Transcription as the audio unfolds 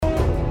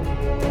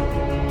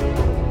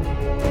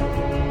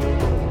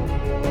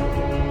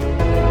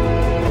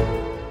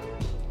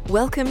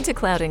Welcome to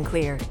Cloud and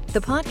Clear,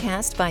 the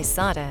podcast by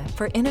SADA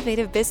for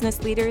innovative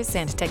business leaders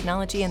and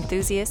technology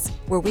enthusiasts,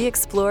 where we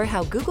explore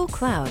how Google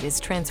Cloud is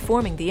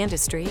transforming the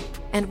industry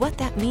and what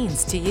that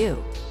means to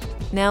you.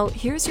 Now,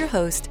 here's your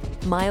host,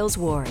 Miles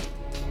Ward.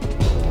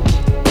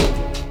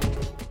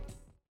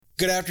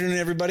 Good afternoon,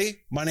 everybody.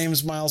 My name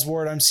is Miles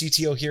Ward. I'm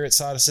CTO here at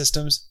SADA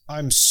Systems.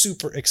 I'm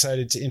super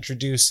excited to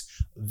introduce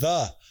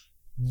the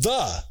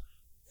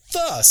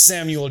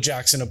Samuel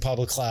Jackson of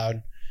public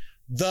cloud,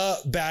 the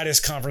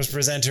baddest conference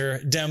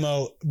presenter,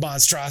 demo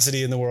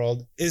monstrosity in the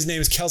world. His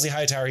name is Kelsey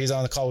Hightower. He's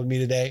on the call with me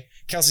today.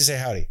 Kelsey, say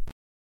howdy.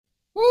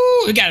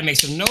 Woo, we got to make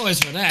some noise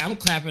for that. I'm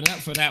clapping up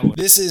for that one.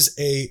 This is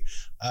a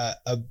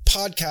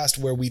podcast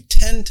where we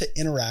tend to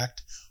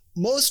interact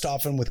most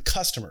often with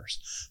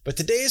customers. But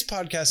today's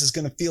podcast is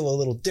going to feel a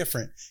little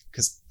different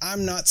because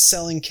I'm not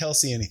selling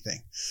Kelsey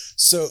anything.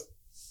 So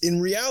in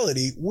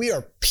reality, we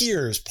are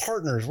peers,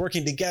 partners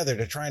working together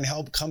to try and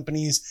help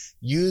companies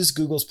use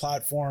Google's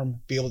platform,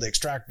 be able to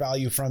extract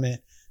value from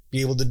it,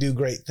 be able to do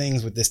great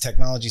things with this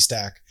technology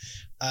stack.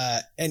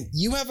 And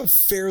you have a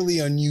fairly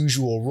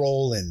unusual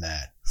role in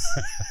that,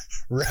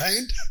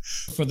 right?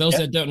 For those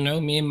that don't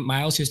know, me and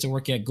Miles used to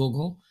work at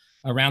Google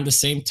around the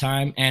same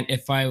time. And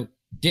if I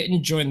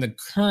didn't join the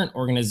current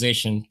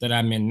organization that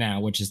I'm in now,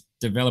 which is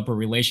developer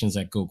relations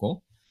at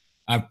Google,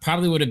 I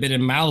probably would have been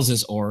in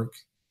Miles's org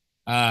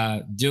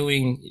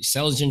doing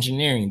sales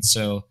engineering.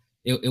 So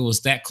it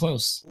was that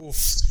close.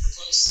 Oof.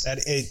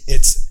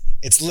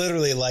 It's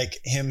literally like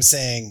him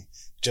saying,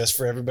 just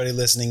for everybody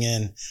listening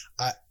in,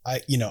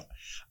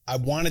 I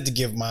wanted to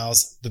give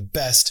Miles the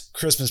best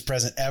Christmas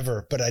present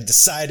ever, but I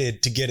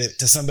decided to get it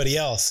to somebody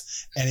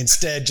else and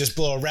instead just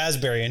blow a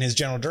raspberry in his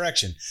general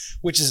direction,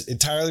 which is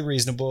entirely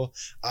reasonable.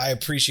 I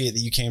appreciate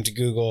that you came to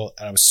Google,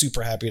 and I was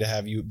super happy to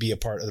have you be a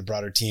part of the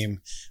broader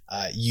team.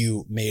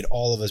 You made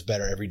all of us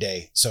better every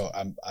day. So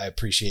I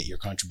appreciate your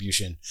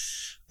contribution.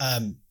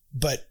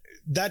 But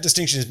that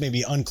distinction is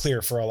maybe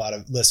unclear for a lot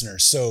of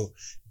listeners. So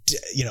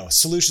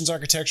solutions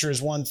architecture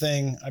is one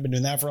thing. I've been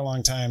doing that for a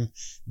long time.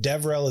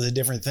 DevRel is a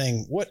different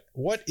thing.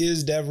 What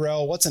is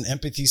DevRel? What's an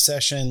empathy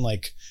session?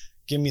 Like,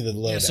 give me the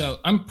lowdown. Yeah, so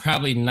I'm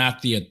probably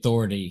not the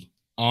authority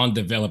on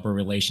developer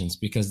relations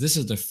because this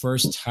is the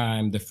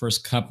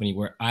first company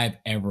where I've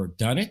ever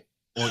done it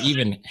or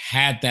even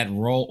had that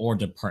role or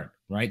department,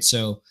 right?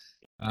 So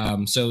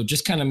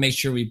just kind of make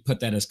sure we put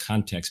that as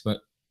context. But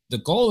the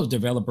goal of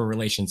developer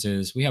relations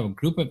is we have a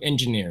group of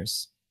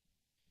engineers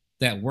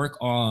that work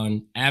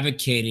on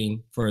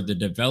advocating for the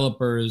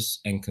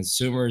developers and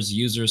consumers,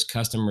 users,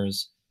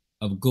 customers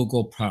of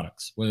Google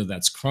products, whether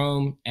that's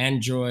Chrome,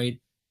 Android.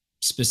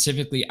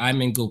 Specifically,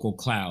 I'm in Google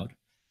Cloud.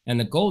 And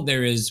the goal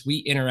there is we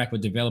interact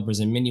with developers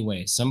in many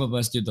ways. Some of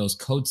us do those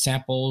code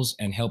samples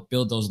and help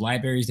build those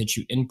libraries that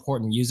you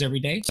import and use every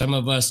day. Some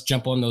of us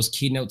jump on those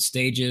keynote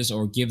stages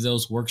or give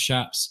those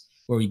workshops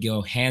where we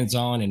go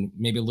hands-on and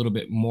maybe a little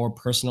bit more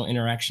personal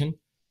interaction.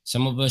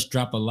 Some of us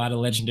drop a lot of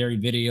legendary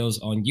videos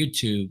on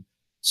YouTube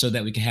so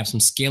that we can have some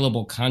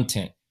scalable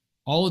content.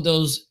 All of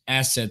those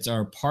assets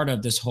are part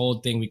of this whole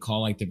thing we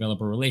call like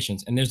developer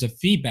relations. And there's a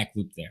feedback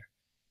loop there.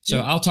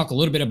 So I'll talk a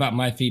little bit about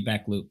my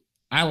feedback loop.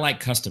 I like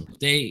customers.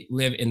 They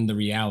live in the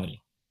reality.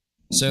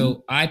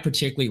 So I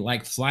particularly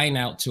like flying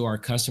out to our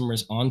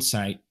customers on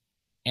site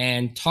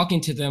and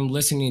talking to them,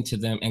 listening to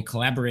them, and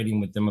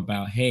collaborating with them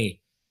about, hey,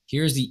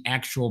 here's the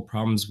actual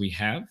problems we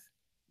have.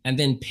 And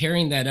then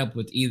pairing that up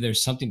with either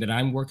something that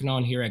I'm working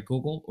on here at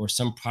Google or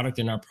some product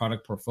in our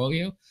product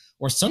portfolio,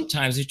 or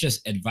sometimes it's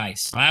just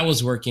advice. If I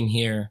was working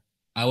here,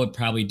 I would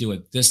probably do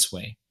it this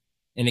way.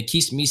 And it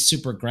keeps me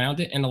super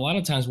grounded. And a lot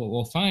of times what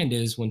we'll find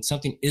is when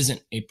something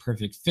isn't a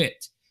perfect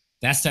fit,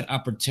 that's that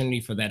opportunity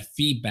for that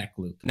feedback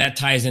loop. That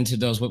ties into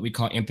those what we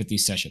call empathy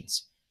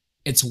sessions.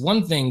 It's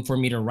one thing for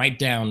me to write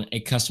down a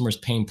customer's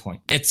pain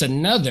point. It's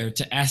another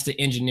to ask the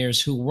engineers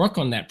who work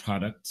on that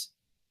product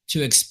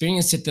to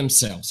experience it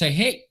themselves. Say,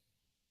 hey,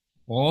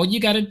 all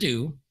you got to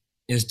do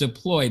is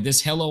deploy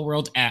this Hello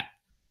World app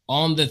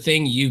on the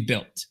thing you've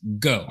built.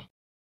 Go.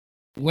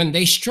 When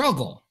they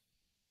struggle,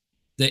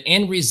 the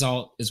end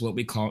result is what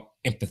we call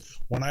empathy.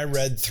 When I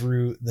read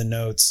through the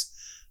notes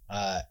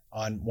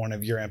on one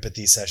of your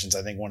empathy sessions,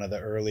 I think one of the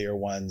earlier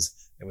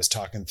ones, it was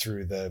talking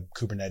through the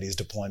Kubernetes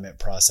deployment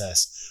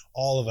process.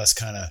 All of us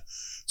kind of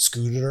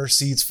scooted our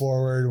seats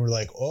forward. We're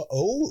like,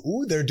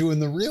 oh, they're doing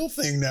the real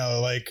thing now.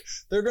 Like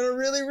they're going to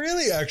really,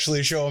 really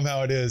actually show them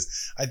how it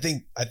is. I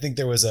think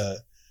there was a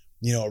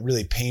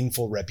really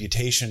painful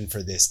reputation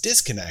for this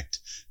disconnect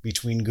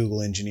between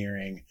Google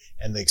engineering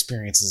and the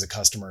experiences of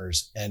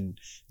customers. And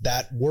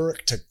that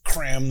work to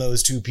cram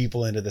those two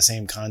people into the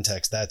same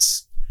context,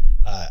 that's,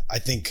 I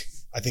think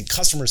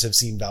customers have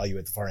seen value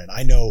at the far end.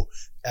 I know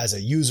as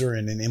a user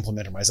and an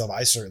implementer myself,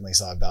 I certainly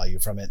saw value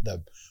from it.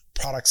 The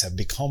products have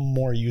become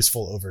more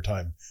useful over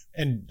time.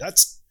 And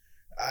it's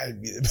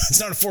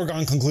not a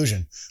foregone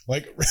conclusion.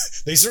 Like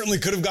they certainly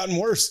could have gotten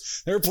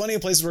worse. There are plenty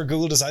of places where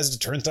Google decides to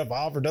turn stuff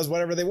off or does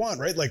whatever they want,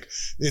 right? Like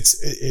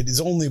it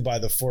is only by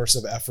the force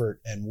of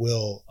effort and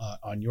will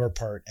on your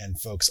part and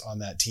folks on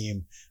that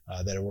team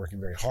that are working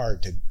very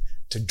hard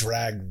to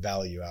drag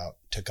value out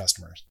to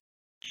customers.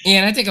 Yeah,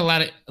 and I think a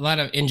lot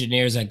of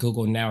engineers at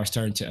Google now are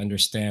starting to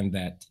understand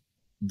that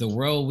the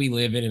world we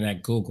live in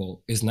at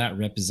Google is not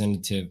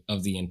representative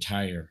of the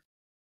entire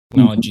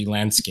technology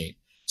landscape.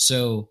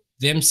 So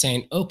them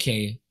saying,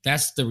 okay,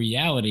 that's the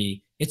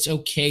reality. It's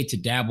okay to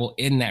dabble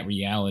in that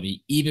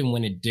reality, even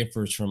when it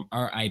differs from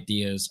our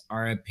ideas,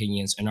 our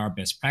opinions, and our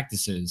best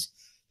practices.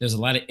 There's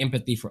a lot of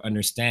empathy for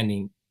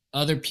understanding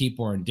other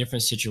people are in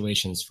different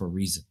situations for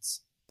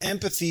reasons.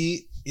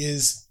 Empathy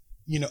is,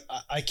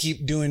 I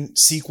keep doing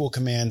SQL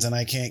commands and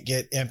I can't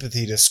get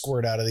empathy to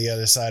squirt out of the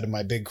other side of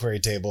my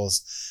BigQuery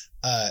tables.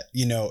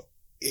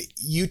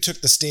 You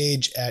took the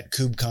stage at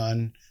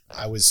KubeCon.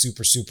 I was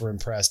super, super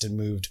impressed and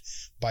moved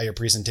by your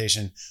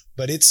presentation,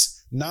 but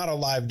it's not a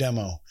live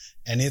demo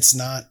and it's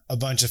not a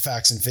bunch of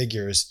facts and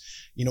figures.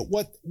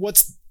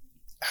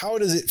 How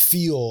does it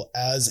feel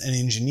as an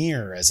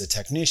engineer, as a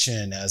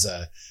technician, as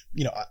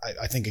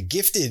I think a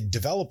gifted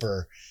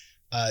developer,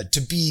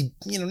 to be,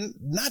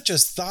 not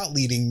just thought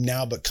leading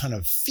now, but kind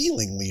of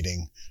feeling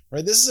leading,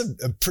 right? This is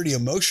a pretty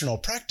emotional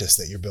practice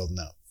that you're building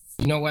up.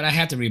 You know what? I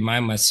have to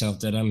remind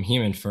myself that I'm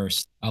human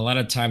first. A lot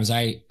of times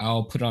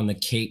I'll put on the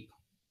cape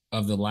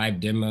of the live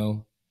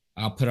demo.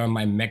 I'll put on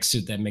my mech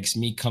suit that makes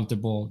me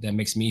comfortable, that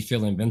makes me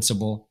feel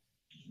invincible.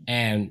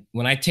 And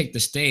when I take the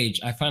stage,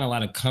 I find a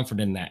lot of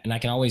comfort in that. And I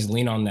can always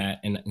lean on that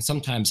and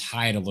sometimes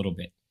hide a little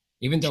bit.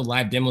 Even though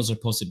live demos are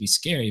supposed to be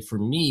scary, for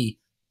me,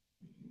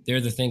 they're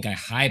the thing I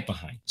hide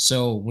behind.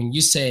 So when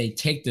you say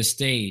take the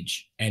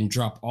stage and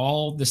drop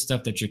all the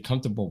stuff that you're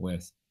comfortable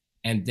with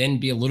and then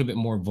be a little bit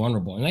more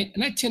vulnerable.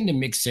 And I tend to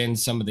mix in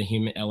some of the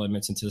human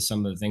elements into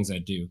some of the things I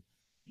do.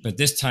 But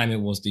this time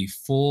it was the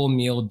full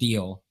meal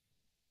deal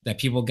that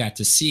people got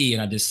to see.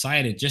 And I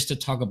decided just to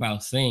talk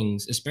about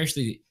things,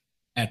 especially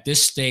at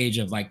this stage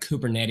of like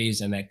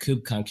Kubernetes and that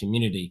KubeCon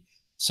community.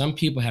 Some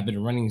people have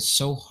been running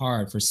so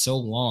hard for so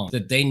long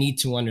that they need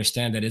to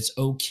understand that it's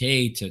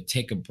okay to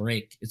take a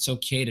break. It's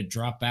okay to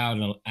drop out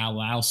and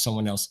allow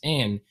someone else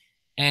in.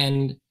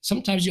 And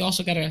sometimes you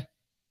also got to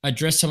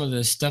address some of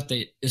the stuff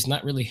that is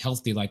not really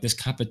healthy, like this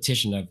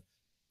competition of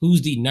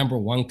who's the number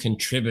one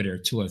contributor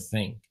to a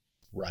thing.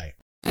 Right.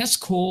 That's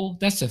cool.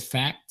 That's a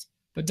fact.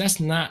 But that's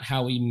not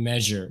how we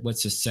measure what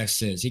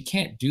success is. You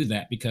can't do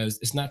that because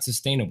it's not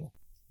sustainable.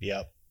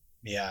 Yep.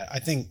 Yeah. I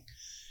think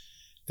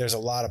there's a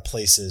lot of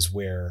places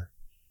where,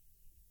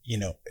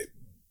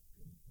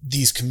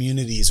 these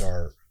communities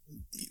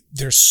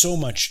there's so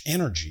much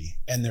energy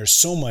and there's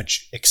so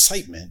much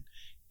excitement,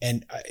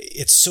 and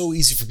it's so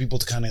easy for people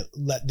to kind of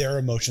let their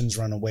emotions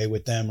run away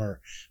with them,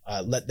 or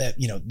let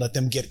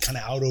them get kind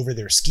of out over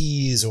their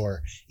skis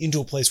or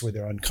into a place where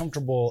they're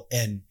uncomfortable.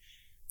 And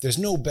there's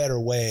no better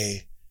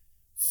way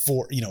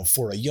for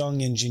a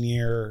young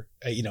engineer,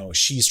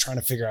 she's trying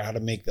to figure out how to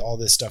make all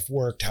this stuff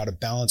work, how to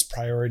balance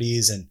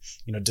priorities. And,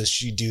 does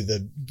she do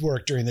the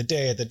work during the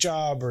day at the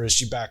job, or is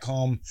she back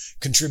home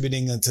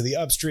contributing to the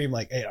upstream?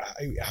 Like, hey,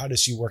 how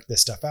does she work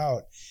this stuff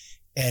out?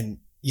 And,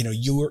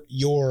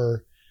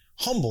 your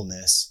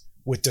humbleness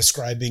with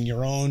describing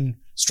your own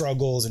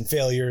struggles and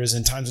failures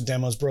and times when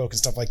demos broke and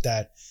stuff like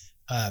that.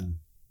 The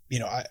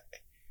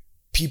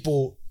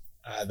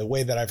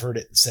way that I've heard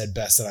it said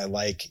best that I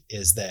like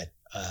is that,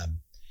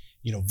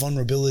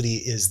 vulnerability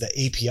is the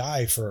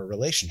API for a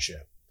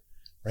relationship,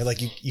 right? Like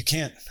you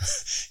can't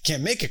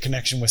make a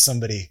connection with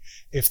somebody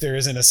if there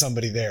isn't a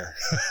somebody there.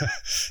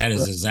 That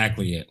is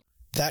exactly it.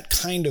 That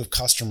kind of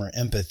customer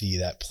empathy,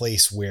 that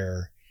place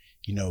where,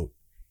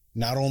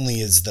 not only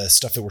is the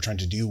stuff that we're trying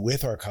to do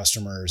with our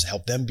customers,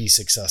 help them be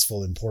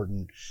successful,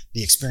 important,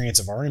 the experience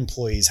of our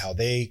employees, how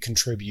they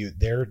contribute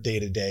their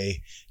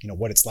day-to-day,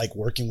 what it's like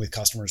working with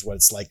customers, what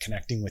it's like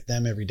connecting with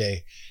them every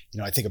day.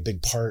 I think a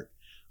big part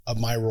of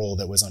my role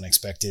that was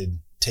unexpected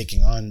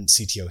taking on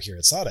CTO here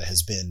at SADA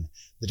has been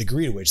the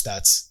degree to which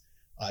that's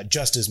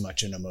just as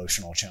much an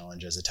emotional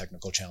challenge as a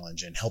technical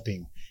challenge, and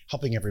helping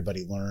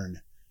everybody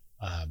learn,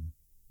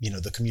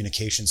 the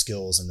communication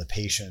skills and the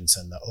patience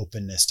and the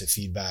openness to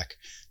feedback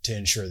to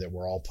ensure that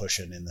we're all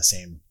pushing in the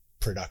same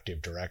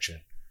productive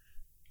direction.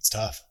 It's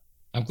tough.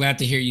 I'm glad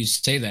to hear you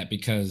say that,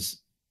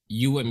 because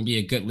you wouldn't be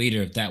a good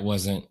leader if that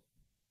wasn't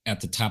at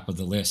the top of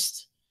the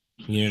list.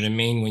 You know what I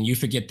mean? When you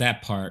forget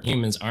that part,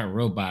 humans aren't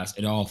robots.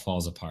 It all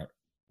falls apart.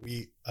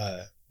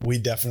 We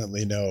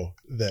definitely know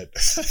that.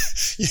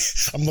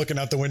 I'm looking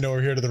out the window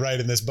over here to the right,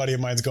 and this buddy of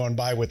mine's going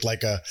by with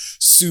like a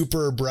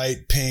super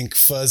bright pink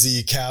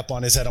fuzzy cap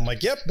on his head. I'm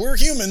like, yep, we're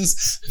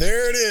humans.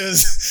 There it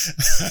is.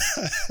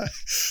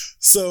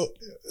 So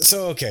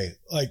okay.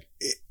 Like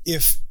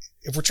if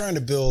we're trying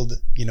to build,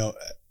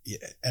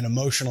 an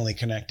emotionally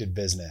connected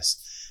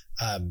business,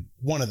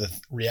 one of the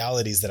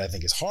realities that I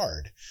think is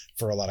hard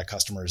for a lot of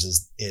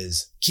customers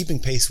is keeping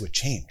pace with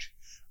change,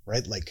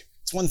 right? Like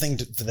it's one thing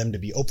for them to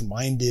be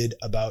open-minded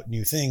about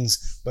new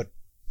things, but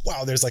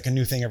wow, there's like a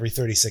new thing every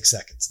 36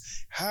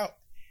 seconds. How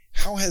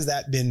has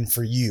that been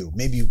for you?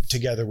 Maybe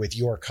together with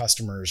your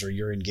customers or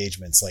your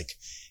engagements, like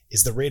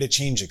is the rate of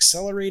change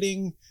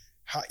accelerating?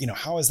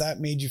 How has that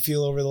made you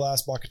feel over the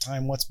last block of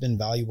time? What's been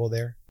valuable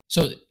there?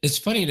 So it's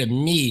funny to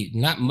me,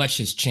 not much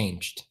has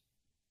changed.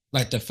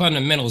 Like the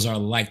fundamentals are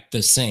like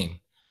the same.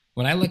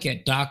 When I look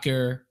at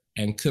Docker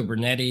and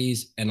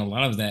Kubernetes and a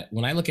lot of that,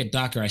 when I look at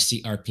Docker, I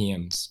see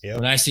RPMs. Yep.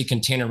 When I see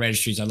container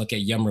registries, I look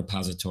at Yum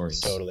repositories.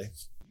 Totally.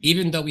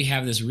 Even though we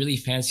have this really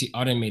fancy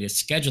automated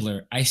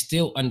scheduler, I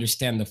still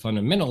understand the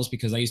fundamentals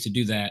because I used to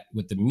do that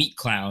with the Meet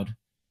Cloud,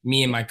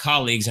 me and my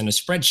colleagues in a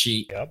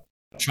spreadsheet, Yep.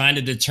 trying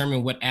to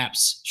determine what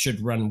apps should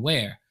run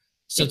where.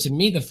 So to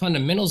me, the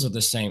fundamentals are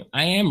the same.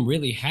 I am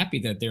really happy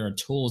that there are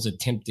tools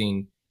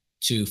attempting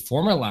to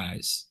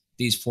formalize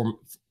these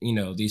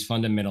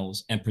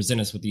fundamentals and present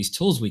us with these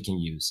tools we can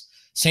use.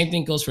 Same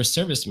thing goes for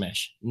Service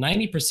Mesh.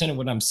 90% of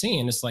what I'm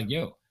seeing is like,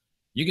 yo,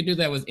 you could do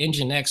that with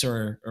Nginx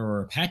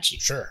or Apache.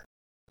 Sure.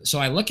 So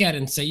I look at it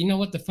and say, you know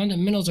what? The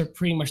fundamentals are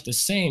pretty much the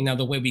same. Now,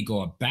 the way we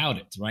go about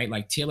it, right?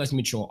 Like TLS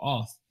mutual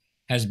auth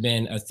has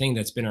been a thing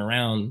that's been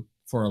around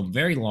for a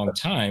very long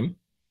time,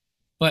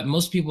 but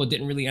most people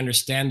didn't really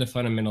understand the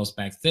fundamentals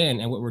back then.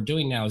 And what we're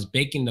doing now is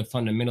baking the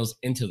fundamentals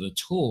into the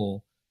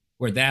tool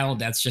where now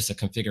that's just a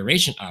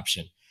configuration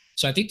option.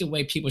 So I think the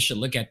way people should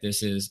look at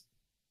this is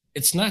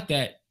it's not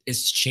that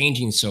it's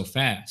changing so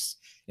fast.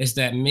 It's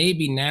that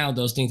maybe now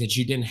those things that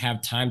you didn't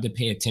have time to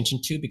pay attention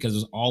to because it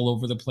was all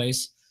over the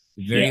place,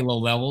 very low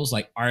levels,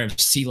 like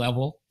RFC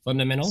level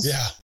fundamentals.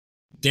 Yeah.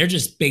 They're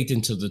just baked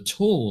into the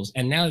tools.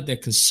 And now that they're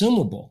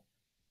consumable,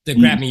 they're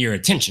grabbing your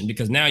attention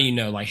because now you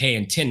know, like, hey,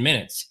 in 10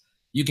 minutes,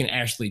 you can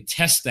actually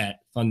test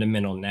that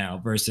fundamental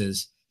now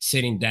versus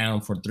sitting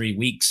down for 3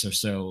 weeks or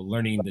so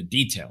learning the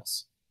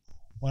details.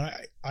 When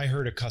I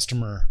heard a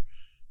customer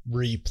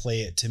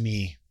replay it to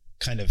me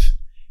kind of,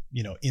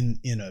 you know,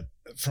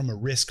 from a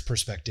risk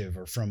perspective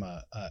or from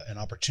an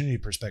opportunity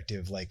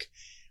perspective, like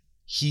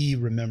he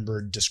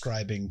remembered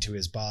describing to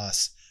his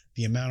boss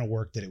the amount of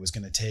work that it was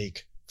going to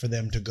take for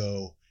them to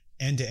go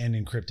end-to-end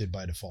encrypted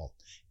by default.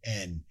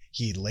 And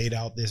he laid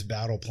out this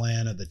battle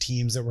plan of the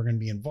teams that were going to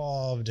be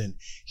involved, and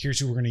here's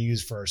who we're going to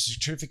use for our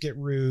certificate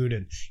route,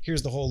 and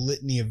here's the whole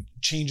litany of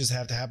changes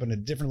have to happen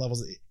at different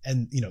levels.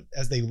 And, you know,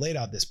 as they laid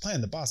out this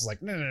plan, the boss is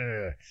like,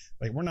 no,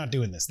 like, we're not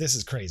doing this. This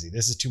is crazy.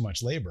 This is too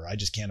much labor. I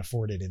just can't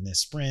afford it in this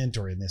sprint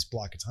or in this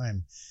block of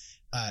time.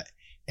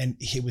 And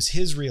it was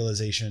his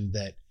realization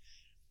that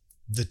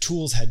the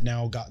tools had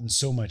now gotten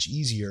so much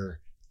easier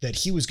that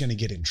he was going to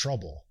get in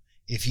trouble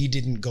if he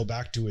didn't go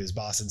back to his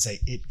boss and say,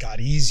 it got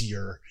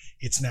easier,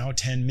 it's now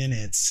 10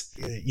 minutes.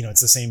 You know,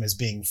 it's the same as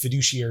being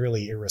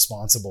fiduciarily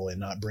irresponsible and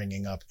not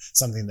bringing up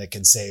something that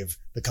can save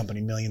the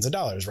company millions of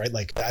dollars, right?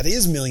 Like that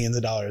is millions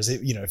of dollars.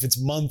 You know, if it's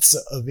months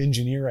of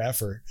engineer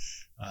effort,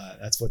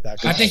 that's what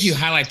that costs. I think you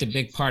highlight the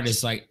big part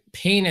is like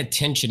paying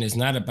attention is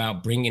not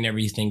about bringing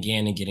everything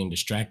in and getting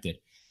distracted.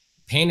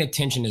 Paying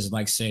attention is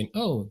like saying,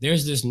 oh,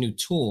 there's this new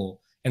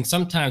tool. And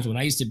sometimes when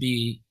I used to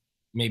be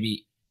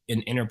maybe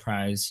in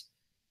enterprise,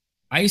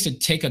 I used to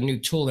take a new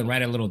tool and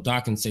write a little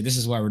doc and say, this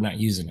is why we're not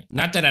using it.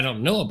 Not that I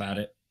don't know about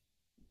it.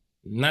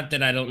 Not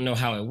that I don't know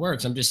how it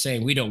works. I'm just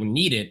saying we don't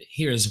need it.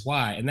 Here's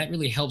why. And that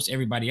really helps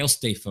everybody else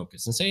stay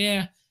focused and say,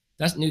 yeah,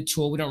 that's a new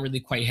tool. We don't really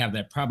quite have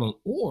that problem.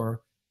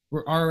 Or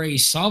we're already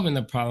solving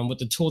the problem with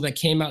the tool that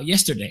came out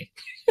yesterday.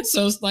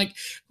 So it's like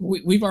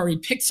we've already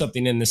picked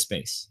something in this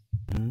space.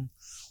 Mm-hmm.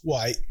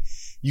 Well,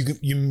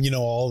 you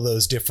know, all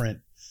those different,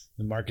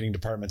 the marketing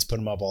departments put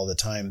them up all the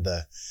time.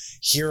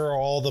 Here are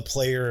all the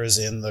players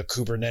in the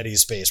Kubernetes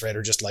space, right?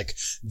 Or just like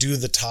do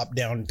the top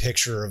down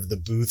picture of the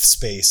booth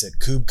space at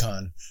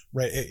KubeCon,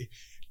 right?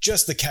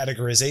 Just the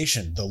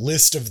categorization, the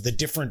list of the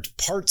different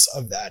parts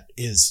of that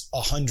is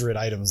 100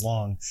 items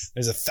long.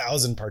 There's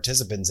 1,000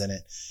 participants in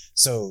it.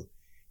 So,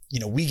 you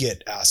know, we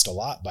get asked a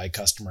lot by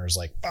customers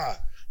like,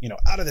 you know,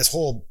 out of this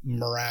whole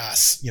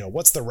morass, you know,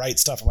 what's the right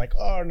stuff? I'm like,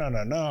 oh,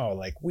 no.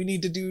 Like, we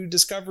need to do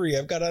discovery.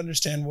 I've got to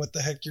understand what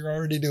the heck you're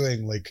already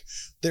doing. Like,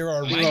 there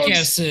are... My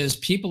guess is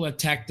people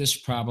attack this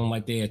problem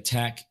like they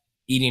attack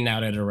eating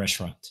out at a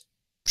restaurant.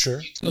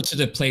 Sure. Go to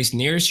the place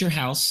nearest your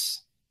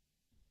house.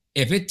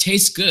 If it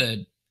tastes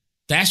good,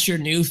 that's your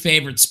new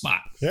favorite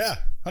spot. Yeah,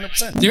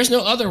 100%. There's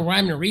no other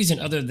rhyme or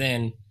reason other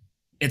than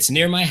it's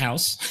near my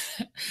house.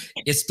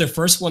 It's the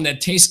first one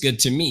that tastes good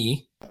to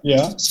me.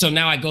 Yeah. So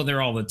now I go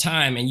there all the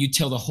time and you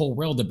tell the whole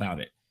world about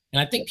it. And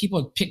I think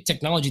people pick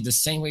technology the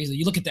same way.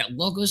 You look at that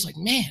logo, it's like,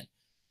 man,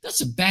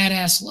 that's a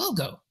badass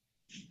logo.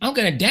 I'm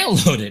going to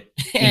download it.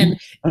 And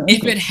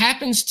if it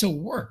happens to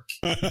work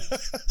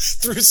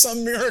through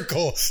some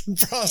miracle,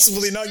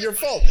 possibly not your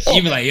fault.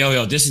 You'd be like,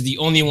 yo, this is the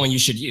only one you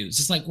should use.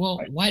 It's like, well,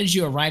 why did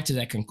you arrive to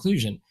that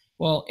conclusion?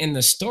 Well, in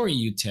the story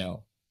you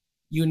tell,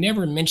 you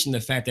never mention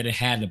the fact that it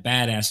had a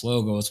badass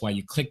logo. That's why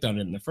you clicked on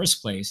it in the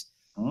first place.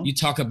 You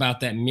talk about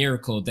that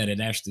miracle that it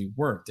actually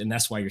worked, and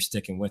that's why you're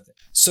sticking with it.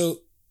 So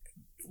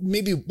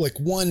maybe like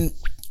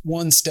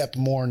one step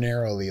more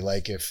narrowly,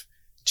 like if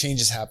change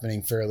is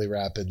happening fairly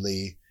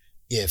rapidly,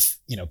 if,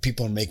 you know,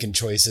 people are making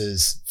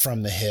choices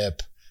from the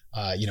hip,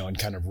 you know, and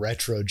kind of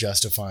retro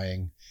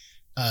justifying,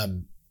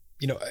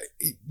 you know,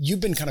 you've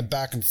been kind of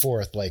back and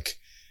forth. Like,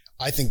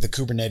 I think the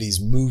Kubernetes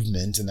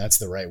movement, and that's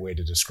the right way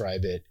to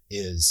describe it,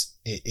 is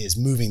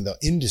moving the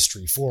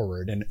industry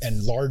forward,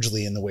 and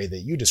largely in the way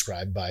that you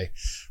described, by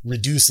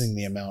reducing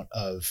the amount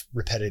of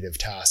repetitive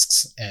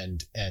tasks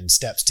and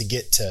steps to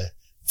get to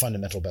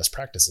fundamental best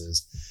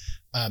practices.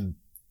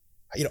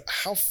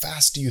 How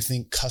fast do you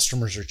think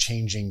customers are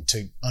changing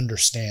to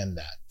understand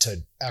that,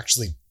 to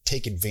actually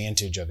take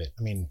advantage of it?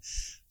 I mean,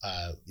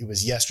 it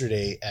was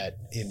yesterday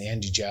in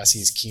Andy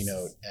Jassy's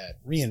keynote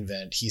at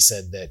reInvent, he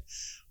said that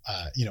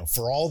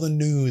for all the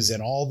news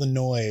and all the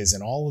noise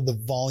and all of the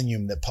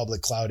volume that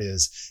public cloud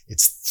is,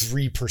 it's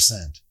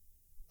 3%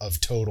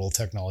 of total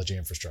technology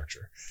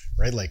infrastructure,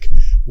 right? Like,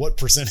 what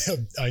percent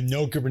I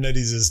know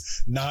Kubernetes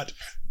is not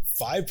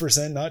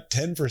 5%, not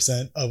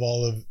 10% of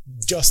all of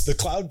just the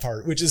cloud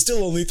part, which is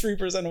still only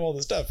 3% of all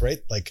the stuff, right?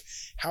 Like,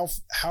 how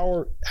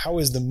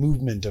is the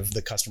movement of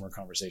the customer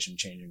conversation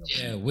changing?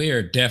 Yeah, we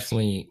are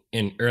definitely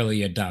in early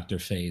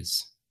adopter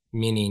phase.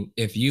 Meaning,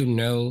 if you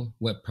know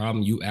what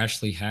problem you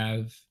actually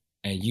have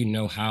and you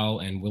know how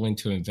and willing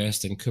to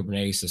invest in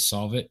Kubernetes to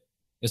solve it,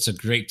 it's a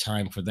great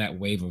time for that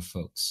wave of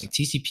folks. Like,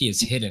 TCP is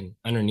hidden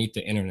underneath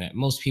the internet.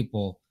 Most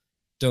people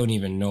don't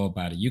even know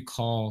about it. You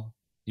call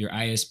your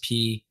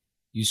ISP,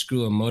 you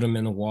screw a modem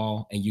in the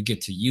wall, and you get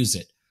to use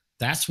it.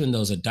 That's when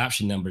those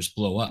adoption numbers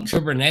blow up.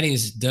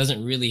 Kubernetes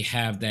doesn't really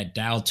have that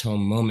dial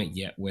tone moment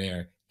yet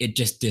where it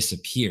just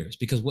disappears,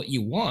 because what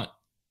you want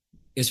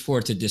is for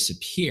it to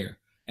disappear.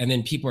 And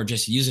then people are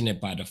just using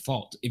it by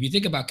default. If you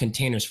think about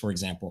containers, for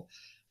example,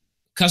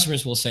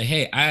 customers will say,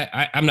 hey,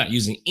 I'm not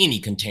using any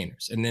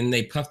containers. And then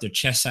they puff their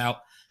chests out.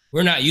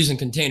 We're not using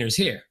containers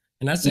here.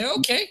 And I say,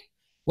 okay,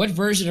 what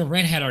version of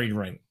Red Hat are you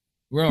running?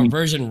 We're on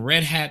version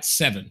Red Hat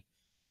 7.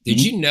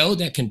 Did you know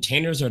that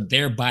containers are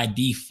there by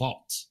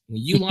default?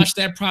 When you launch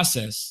that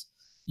process,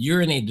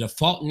 you're in a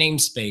default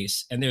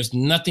namespace, and there's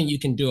nothing you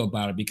can do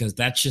about it, because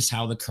that's just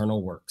how the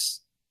kernel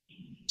works.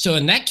 So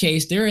in that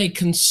case, they're a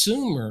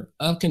consumer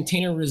of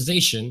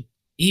containerization,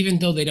 even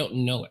though they don't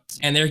know it.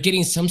 And they're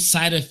getting some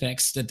side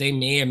effects that they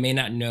may or may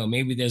not know.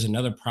 Maybe there's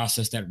another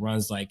process that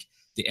runs like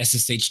the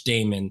SSH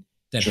daemon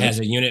that has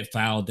a unit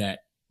file that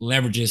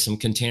leverages some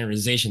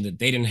containerization that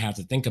they didn't have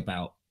to think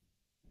about.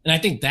 And I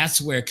think that's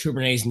where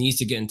Kubernetes needs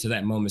to get into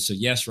that moment. So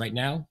yes, right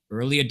now,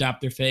 early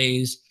adopter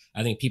phase.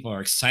 I think people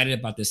are excited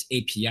about this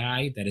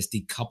API that is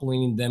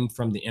decoupling them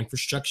from the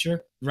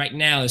infrastructure. Right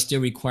now, it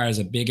still requires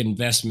a big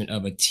investment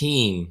of a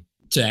team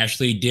to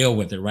actually deal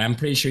with it, right? I'm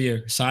pretty sure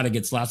your SADA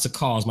gets lots of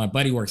calls. My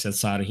buddy works at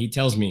SADA. He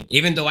tells me,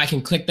 even though I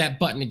can click that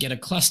button to get a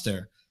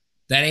cluster,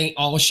 that ain't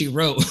all she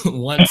wrote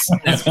once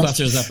that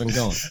cluster's up and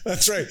going.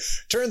 That's right.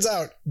 Turns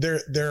out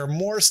there are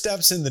more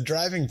steps in the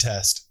driving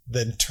test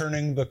than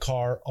turning the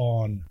car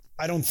on.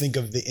 I don't think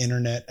of the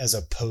internet as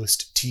a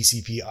post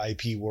TCP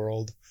IP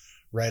world.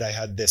 Right, I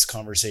had this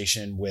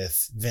conversation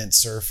with Vint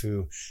Cerf,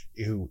 who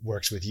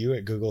works with you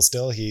at Google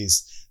still.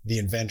 He's the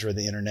inventor of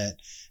the internet.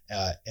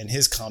 And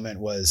his comment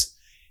was,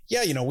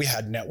 yeah, we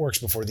had networks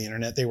before the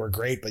internet. They were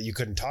great, but you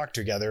couldn't talk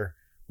together.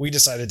 We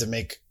decided to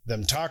make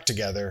them talk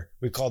together.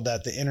 We called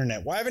that the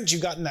internet. Why haven't you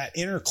gotten that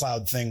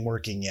intercloud thing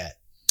working yet?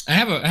 I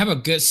have a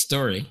good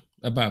story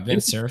about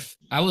Vint Cerf.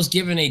 I was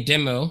given a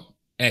demo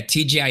at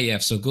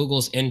TGIF, so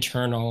Google's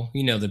internal,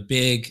 the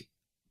big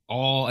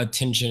all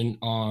attention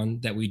on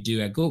that we do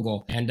at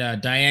Google. And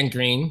Diane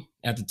Green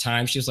at the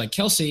time, she was like,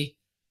 Kelsey,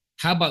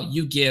 how about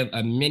you give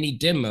a mini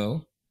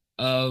demo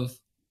of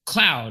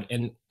cloud?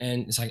 And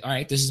it's like, all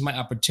right, this is my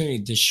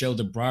opportunity to show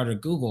the broader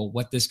Google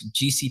what this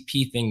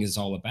GCP thing is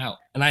all about.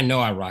 And I know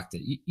I rocked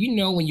it. You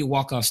know, when you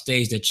walk off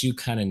stage that you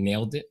kind of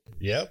nailed it.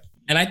 Yep.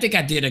 And I think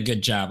I did a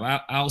good job.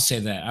 I'll say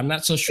that. I'm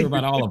not so sure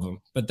about all of them,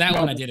 but that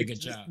one I did a good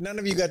job. None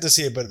of you got to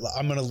see it, but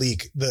I'm going to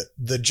leak.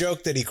 The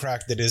joke that he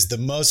cracked that is the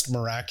most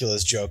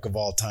miraculous joke of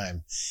all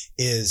time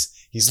is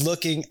he's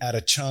looking at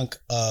a chunk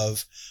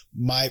of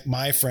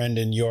my friend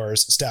and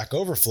yours, Stack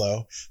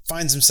Overflow,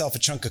 finds himself a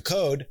chunk of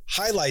code,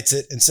 highlights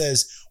it, and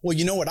says, well,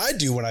 you know what I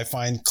do when I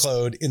find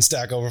code in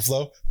Stack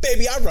Overflow?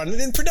 Baby, I run it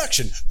in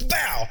production.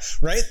 Bow,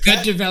 right?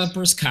 Good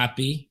developers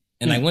copy.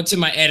 And I went to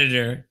my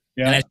editor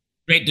and I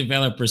great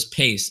developers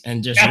pace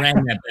and just ran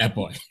that bad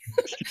boy.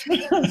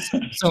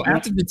 So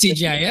after the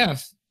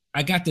TGIF,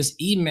 I got this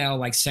email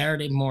like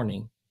Saturday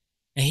morning,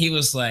 and he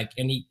was like,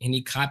 and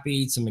he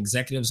copied some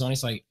executives on.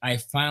 He's like, I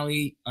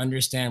finally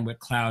understand what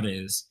cloud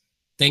is.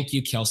 Thank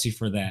you, Kelsey,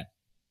 for that.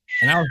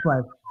 And I was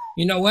like,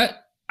 you know what?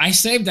 I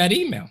saved that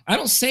email. I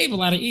don't save a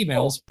lot of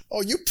emails.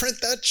 Oh, you print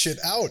that shit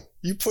out.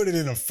 You put it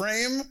in a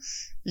frame.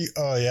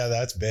 Oh yeah,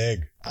 that's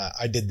big.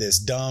 I did this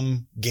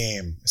dumb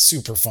game,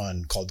 super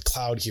fun, called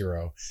Cloud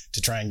Hero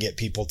to try and get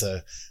people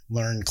to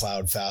learn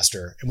cloud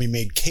faster. And we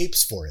made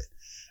capes for it.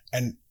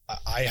 And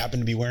I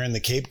happened to be wearing the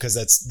cape because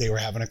they were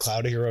having a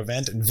Cloud Hero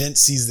event. And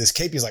Vince sees this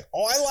cape. He's like,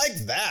 oh, I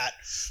like that.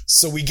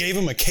 So we gave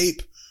him a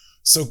cape.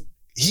 So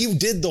he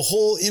did the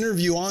whole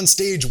interview on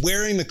stage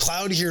wearing the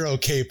Cloud Hero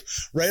cape,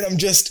 right? I'm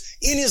just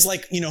in his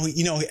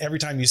every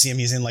time you see him,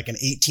 he's in like an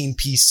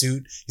 18-piece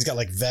suit. He's got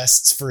like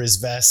vests for his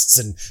vests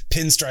and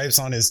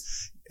pinstripes on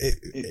his.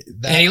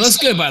 And he looks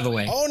good, by the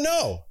way. Oh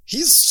no,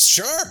 he's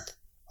sharp.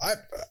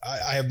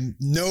 I have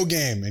no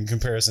game in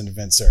comparison to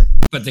Vint Cerf.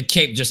 But the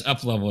cape just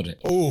up-leveled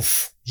it.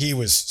 Oof. He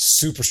was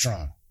super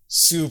strong,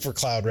 super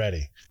cloud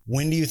ready.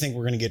 When do you think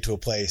we're going to get to a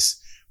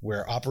place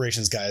where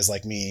operations guys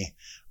like me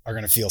are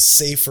going to feel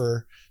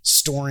safer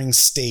storing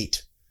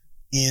state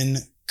in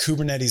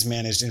Kubernetes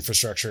managed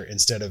infrastructure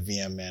instead of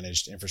VM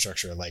managed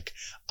infrastructure? Like,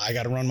 I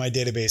got to run my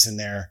database in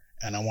there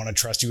and I want to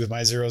trust you with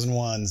my zeros and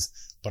ones,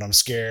 but I'm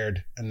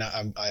scared. And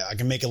I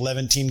can make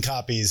 11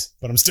 copies,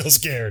 but I'm still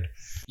scared.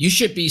 You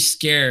should be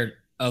scared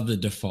of the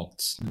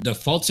defaults.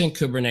 Defaults in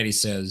Kubernetes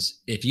says,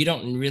 if you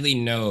don't really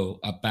know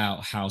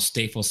about how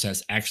stateful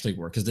sets actually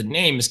work, because the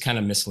name is kind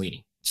of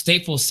misleading.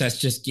 Stateful sets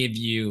just give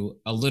you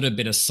a little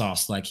bit of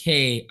sauce, like,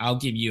 hey, I'll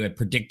give you a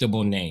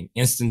predictable name,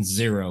 instance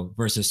 0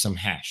 versus some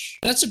hash.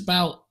 That's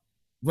about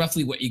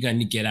roughly what you're going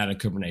to get out of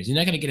Kubernetes. You're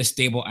not going to get a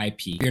stable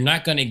IP. You're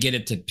not going to get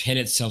it to pin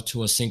itself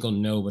to a single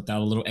node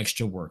without a little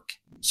extra work.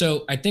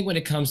 So I think when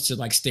it comes to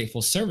like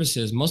stateful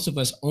services, most of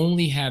us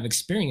only have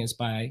experience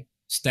by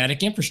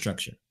static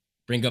infrastructure.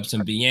 Bring up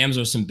some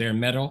VMs or some bare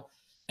metal,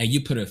 and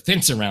you put a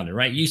fence around it,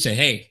 right? You say,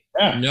 hey,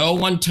 no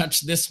one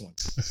touched this one.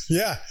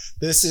 Yeah,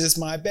 this is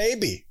my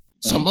baby.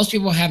 So most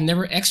people have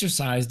never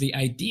exercised the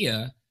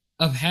idea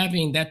of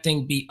having that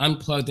thing be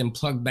unplugged and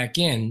plugged back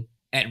in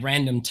at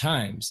random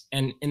times.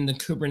 And in the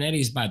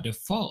Kubernetes by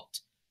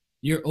default,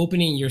 you're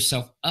opening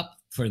yourself up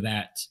for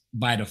that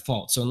by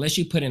default. So unless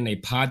you put in a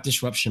pod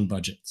disruption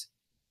budget,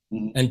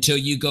 until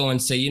you go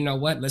and say, you know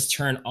what, let's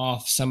turn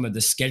off some of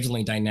the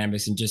scheduling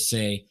dynamics and just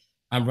say,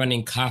 I'm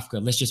running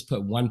Kafka. Let's just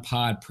put one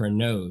pod per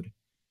node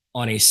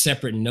on a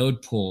separate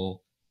node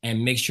pool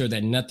and make sure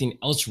that nothing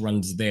else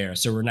runs there.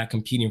 So we're not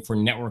competing for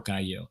network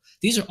IO.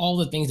 These are all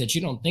the things that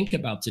you don't think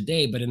about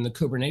today, but in the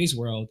Kubernetes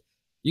world,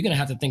 you're going to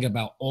have to think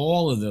about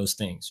all of those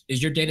things.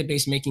 Is your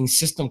database making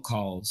system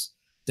calls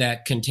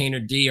that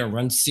containerd or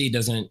runc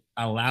doesn't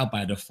allow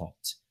by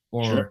default,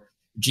 or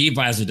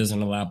gvisor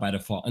doesn't allow by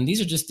default? And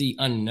these are just the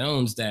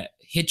unknowns that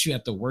hit you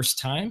at the worst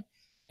time.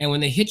 And when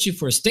they hit you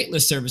for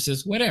stateless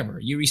services, whatever,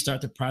 you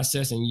restart the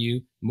process and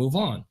you move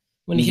on.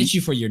 When it hits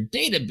you for your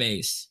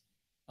database,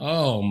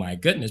 oh my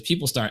goodness,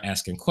 people start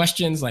asking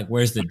questions like,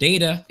 where's the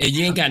data? And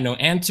you ain't got no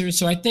answers.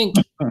 So I think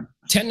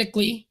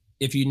technically,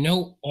 if you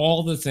know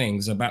all the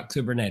things about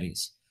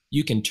Kubernetes,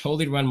 you can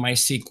totally run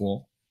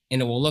MySQL,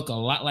 and it will look a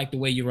lot like the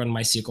way you run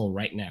MySQL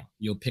right now.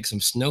 You'll pick some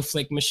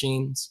Snowflake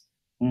machines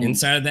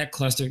inside of that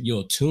cluster.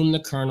 You'll tune the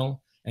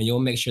kernel, and you'll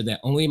make sure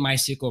that only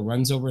MySQL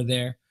runs over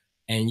there.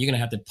 And you're going to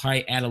have to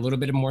probably add a little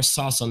bit of more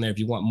sauce on there if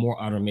you want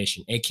more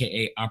automation,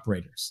 AKA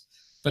operators.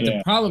 But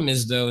the problem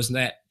is, though, is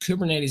that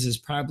Kubernetes is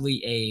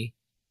probably a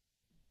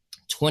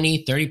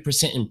 20,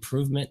 30%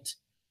 improvement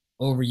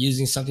over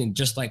using something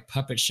just like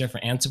Puppet, Chef, or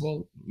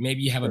Ansible.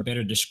 Maybe you have a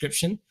better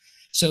description.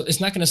 So it's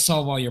not going to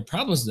solve all your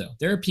problems, though.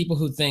 There are people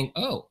who think,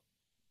 oh,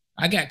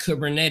 I got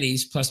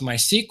Kubernetes plus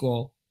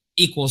MySQL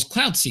equals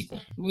Cloud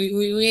SQL.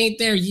 We ain't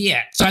there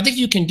yet. So I think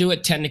you can do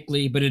it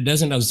technically, but it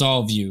doesn't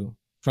absolve you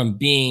from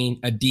being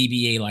a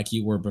DBA like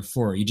you were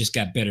before. You just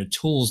got better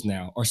tools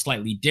now, or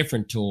slightly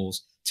different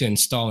tools to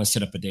install and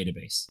set up a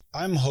database.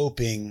 I'm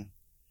hoping,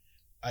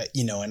 I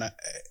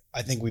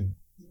think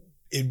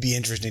it'd be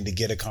interesting to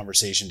get a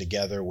conversation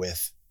together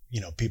with,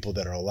 people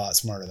that are a lot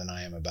smarter than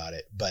I am about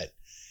it. But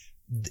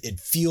it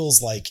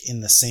feels like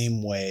in the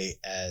same way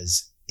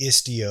as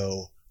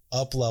Istio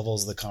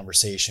up-levels the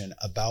conversation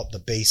about the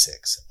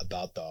basics,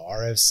 about the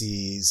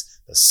RFCs,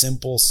 the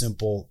simple,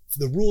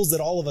 the rules that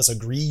all of us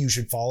agree you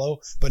should follow,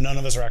 but none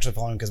of us are actually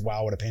following because,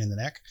 wow, what a pain in the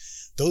neck.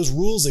 Those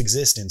rules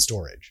exist in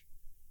storage,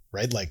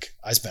 right? Like,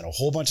 I spent a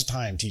whole bunch of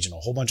time teaching a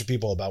whole bunch of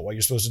people about what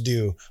you're supposed to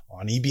do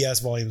on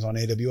EBS volumes, on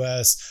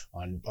AWS,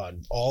 on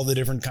all the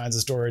different kinds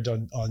of storage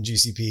on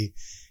GCP.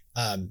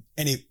 And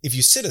if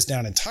you sit us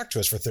down and talk to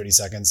us for 30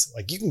 seconds,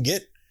 like, you can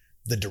get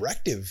the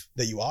directive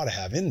that you ought to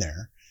have in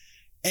there.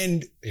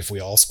 And if we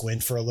all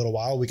squint for a little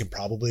while, we can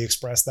probably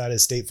express that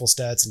as stateful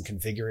stats and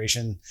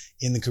configuration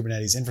in the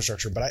Kubernetes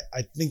infrastructure. But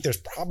I think there's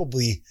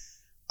probably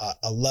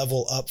a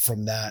level up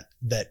from that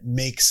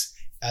makes,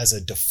 as a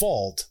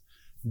default,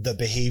 the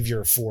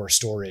behavior for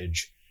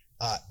storage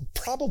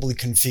probably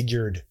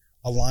configured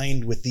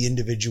aligned with the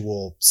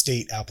individual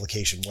state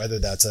application, whether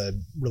that's a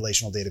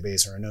relational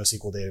database or a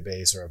NoSQL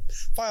database or a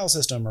file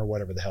system or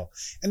whatever the hell.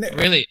 And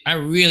I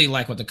really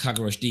like what the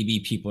Cockroach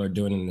DB people are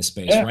doing in this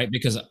space, right?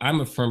 Because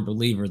I'm a firm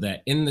believer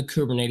that in the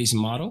Kubernetes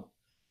model,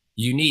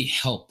 you need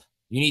help.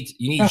 You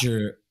need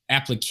your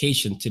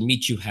application to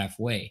meet you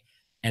halfway.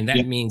 And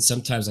that means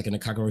sometimes, like in the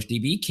Cockroach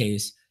DB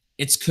case,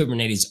 it's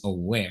Kubernetes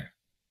aware.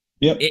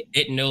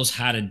 It knows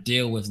how to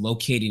deal with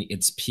locating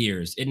its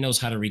peers. It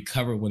knows how to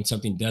recover when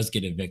something does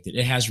get evicted.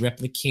 It has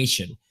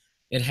replication.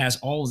 It has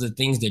all of the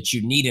things that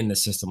you need in the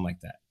system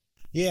like that.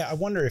 Yeah, I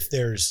wonder if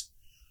there's,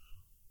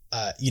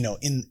 in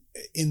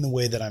the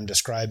way that I'm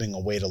describing, a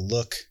way to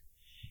look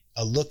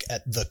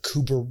at the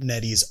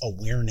Kubernetes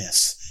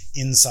awareness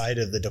inside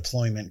of the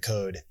deployment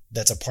code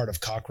that's a part of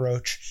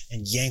Cockroach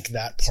and yank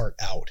that part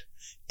out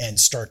and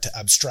start to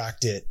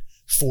abstract it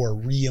for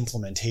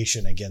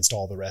re-implementation against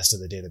all the rest of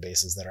the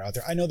databases that are out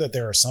there. I know that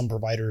there are some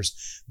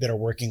providers that are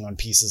working on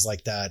pieces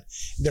like that.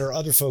 There are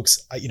other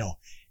folks,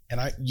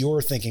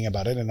 you're thinking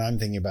about it and I'm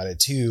thinking about it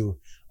too,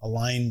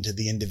 aligned to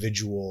the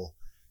individual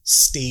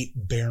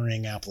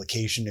state-bearing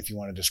application, if you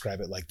want to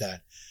describe it like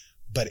that.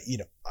 But,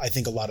 I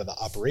think a lot of the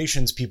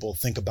operations people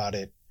think about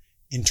it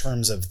in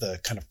terms of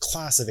the kind of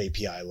class of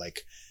API,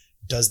 like,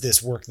 does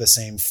this work the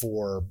same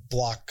for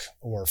block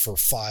or for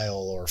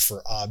file or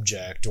for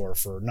object or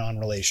for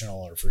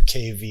non-relational or for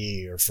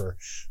KV or for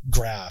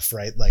graph,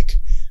 right? Like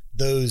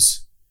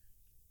those,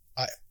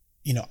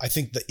 I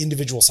think the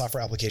individual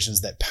software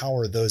applications that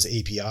power those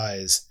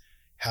APIs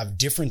have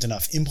different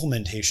enough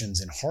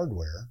implementations in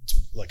hardware. It's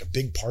like a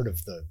big part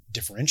of the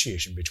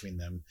differentiation between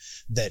them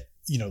that,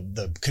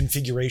 the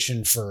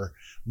configuration for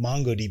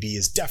MongoDB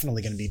is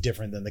definitely going to be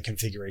different than the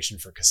configuration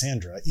for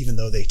Cassandra, even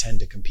though they tend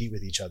to compete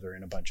with each other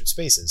in a bunch of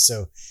spaces.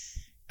 So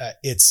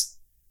it's,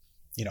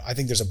 I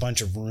think there's a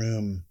bunch of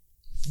room,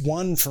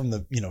 one from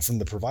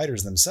the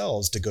providers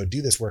themselves to go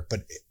do this work,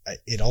 but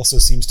it also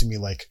seems to me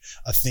like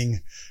a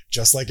thing,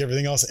 just like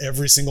everything else,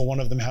 every single one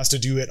of them has to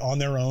do it on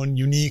their own,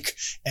 unique.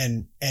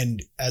 And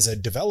as a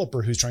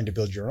developer who's trying to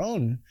build your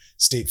own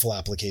stateful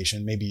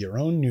application, maybe your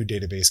own new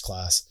database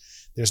class,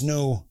 there's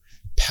no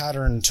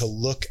pattern to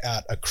look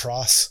at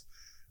across.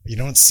 You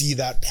don't see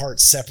that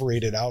part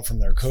separated out from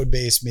their code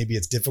base. Maybe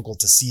it's difficult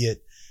to see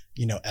it,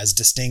 as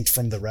distinct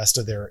from the rest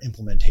of their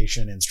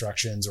implementation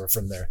instructions or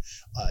from their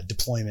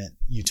deployment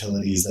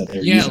utilities that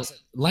they're using.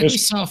 Like we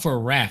saw for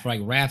Raft,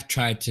 like Raft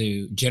tried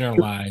to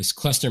generalize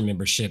cluster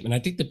membership. And I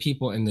think the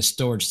people in the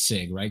storage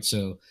SIG, right?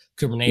 So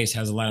Kubernetes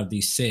has a lot of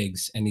these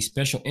SIGs and these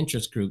special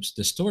interest groups,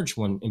 the storage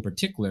one in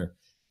particular.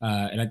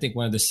 And I think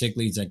one of the SIG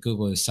leads at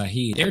Google is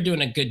Sahid. They're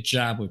doing a good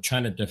job of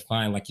trying to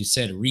define, like you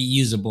said,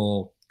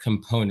 reusable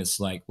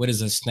components. Like, what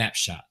is a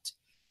snapshot?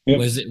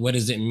 Yep. What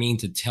does it mean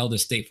to tell the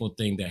stateful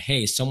thing that,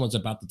 hey, someone's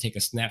about to take a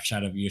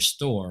snapshot of your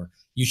store.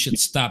 You should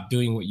stop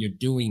doing what you're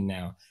doing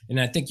now. And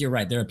I think you're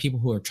right. There are people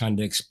who are trying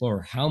to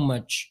explore how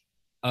much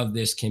of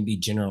this can be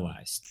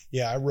generalized.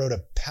 Yeah, I wrote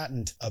a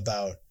patent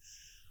about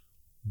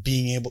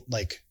being able,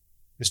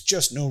 there's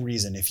just no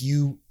reason. If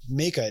you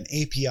make an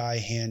API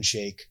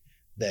handshake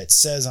that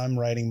says I'm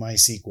writing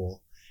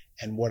MySQL,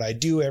 and what I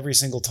do every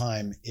single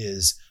time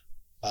is,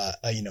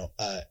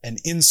 an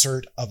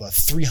insert of a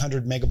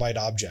 300 megabyte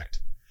object.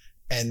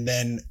 And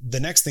then the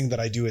next thing that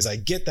I do is I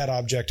get that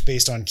object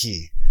based on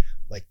key.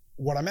 Like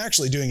what I'm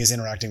actually doing is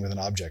interacting with an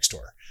object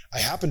store. I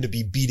happen to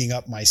be beating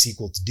up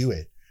MySQL to do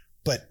it,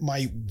 but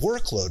my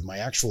workload, my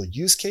actual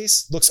use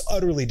case looks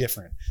utterly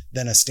different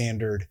than a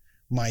standard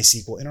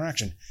MySQL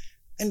interaction.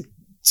 And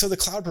so the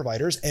cloud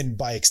providers, and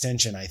by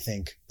extension, I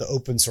think the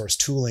open source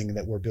tooling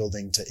that we're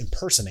building to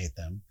impersonate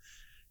them,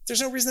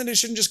 there's no reason that it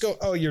shouldn't just go,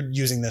 oh, you're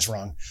using this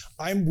wrong.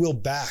 I will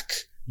back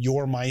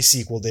your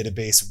MySQL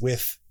database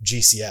with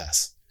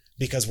GCS,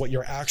 because what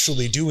you're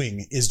actually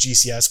doing is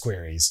GCS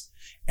queries,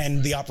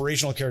 and the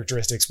operational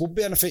characteristics will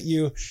benefit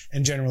you,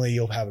 and generally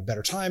you'll have a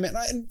better time.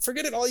 And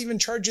forget it, I'll even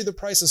charge you the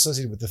price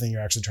associated with the thing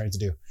you're actually trying to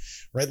do,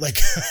 right? Like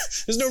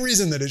there's no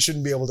reason that it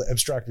shouldn't be able to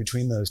abstract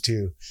between those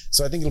two.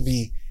 So I think it'll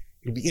be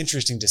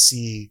interesting to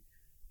see,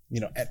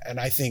 and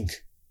I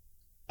think,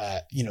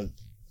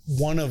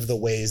 one of the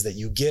ways that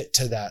you get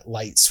to that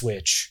light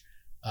switch,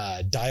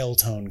 dial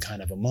tone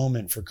kind of a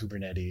moment for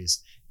Kubernetes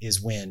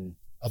is when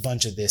a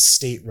bunch of this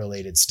state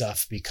related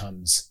stuff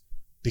becomes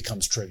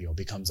trivial,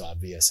 becomes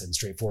obvious and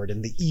straightforward.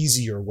 And the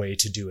easier way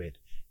to do it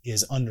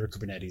is under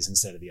Kubernetes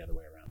instead of the other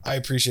way around. I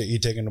appreciate you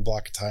taking a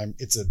block of time.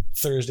 It's a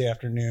Thursday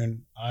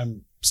afternoon.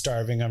 I'm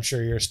starving. I'm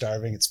sure you're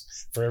starving.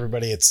 It's for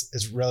everybody.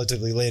 It's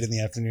relatively late in the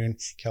afternoon.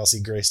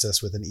 Kelsey graced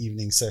us with an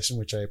evening session,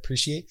 which I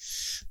appreciate.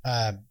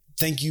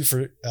 Thank you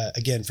for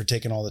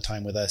taking all the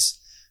time with us.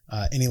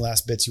 Any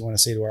last bits you want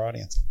to say to our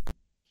audience?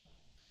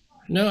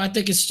 No, I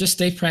think it's just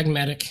stay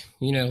pragmatic.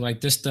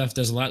 Like this stuff,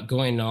 there's a lot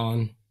going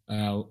on,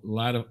 a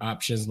lot of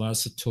options,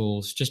 lots of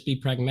tools. Just be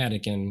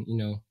pragmatic and,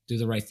 do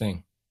the right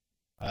thing.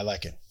 I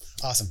like it.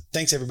 Awesome.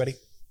 Thanks, everybody.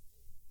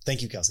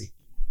 Thank you, Kelsey.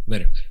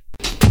 Later.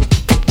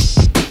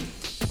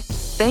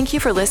 Thank you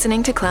for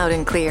listening to Cloud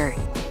and Clear.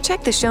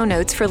 Check the show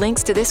notes for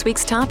links to this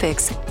week's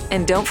topics.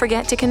 And don't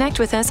forget to connect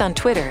with us on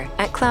Twitter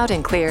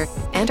 @CloudandClear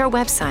and our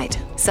website,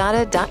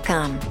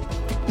 sada.com.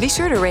 Be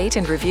sure to rate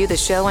and review the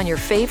show on your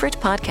favorite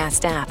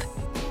podcast app.